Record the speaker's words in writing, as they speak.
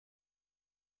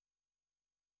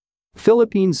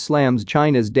Philippines slams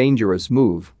China's dangerous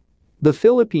move. The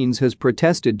Philippines has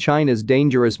protested China's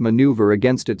dangerous maneuver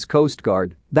against its Coast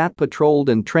Guard that patrolled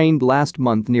and trained last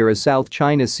month near a South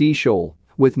China Sea shoal,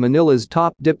 with Manila's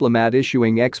top diplomat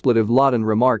issuing expletive-laden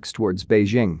remarks towards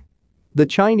Beijing. The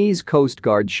Chinese Coast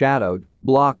Guard shadowed,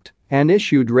 blocked, and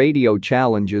issued radio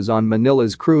challenges on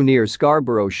Manila's crew near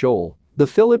Scarborough Shoal, the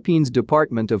Philippines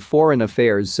Department of Foreign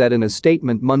Affairs said in a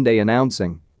statement Monday,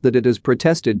 announcing that it has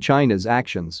protested China's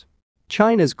actions.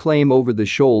 China's claim over the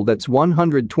shoal, that's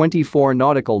 124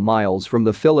 nautical miles from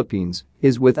the Philippines,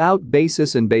 is without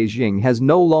basis and Beijing has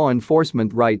no law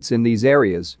enforcement rights in these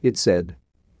areas, it said.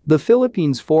 The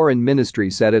Philippines Foreign Ministry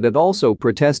said it had also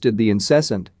protested the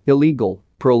incessant, illegal,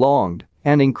 prolonged,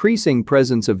 and increasing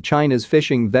presence of China's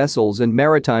fishing vessels and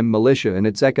maritime militia in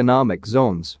its economic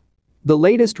zones. The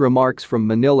latest remarks from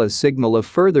Manila signal a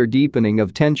further deepening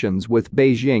of tensions with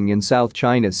Beijing in South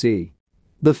China Sea.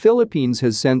 The Philippines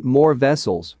has sent more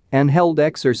vessels and held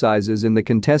exercises in the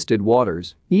contested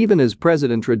waters, even as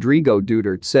President Rodrigo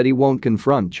Duterte said he won't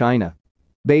confront China.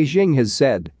 Beijing has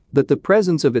said that the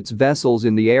presence of its vessels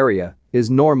in the area is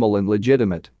normal and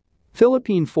legitimate.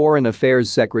 Philippine Foreign Affairs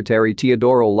Secretary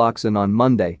Teodoro Locsin on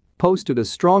Monday posted a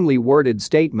strongly worded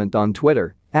statement on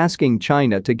Twitter asking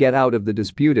China to get out of the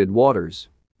disputed waters.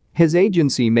 His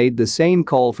agency made the same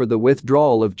call for the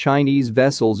withdrawal of Chinese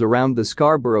vessels around the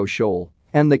Scarborough Shoal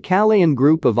and the Calayan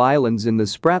group of islands in the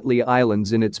Spratly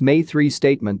Islands in its May 3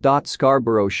 statement.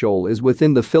 Scarborough Shoal is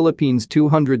within the Philippines'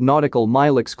 200 nautical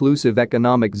mile exclusive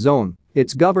economic zone,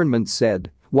 its government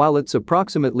said, while it's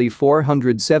approximately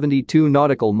 472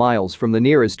 nautical miles from the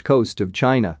nearest coast of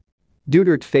China.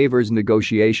 Duterte favors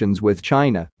negotiations with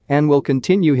China and will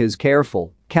continue his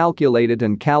careful, calculated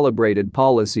and calibrated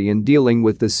policy in dealing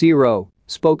with the CRO,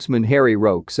 spokesman Harry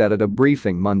Roque said at a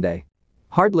briefing Monday.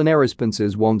 Hardline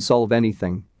responses won't solve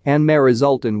anything and may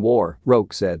result in war,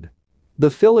 Roque said. The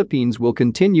Philippines will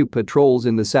continue patrols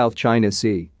in the South China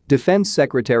Sea, Defense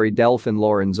Secretary Delfin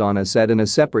Lorenzana said in a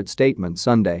separate statement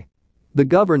Sunday. The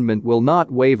government will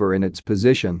not waver in its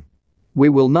position. We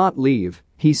will not leave,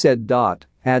 he said.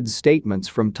 Adds statements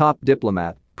from top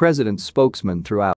diplomat, president's spokesman throughout.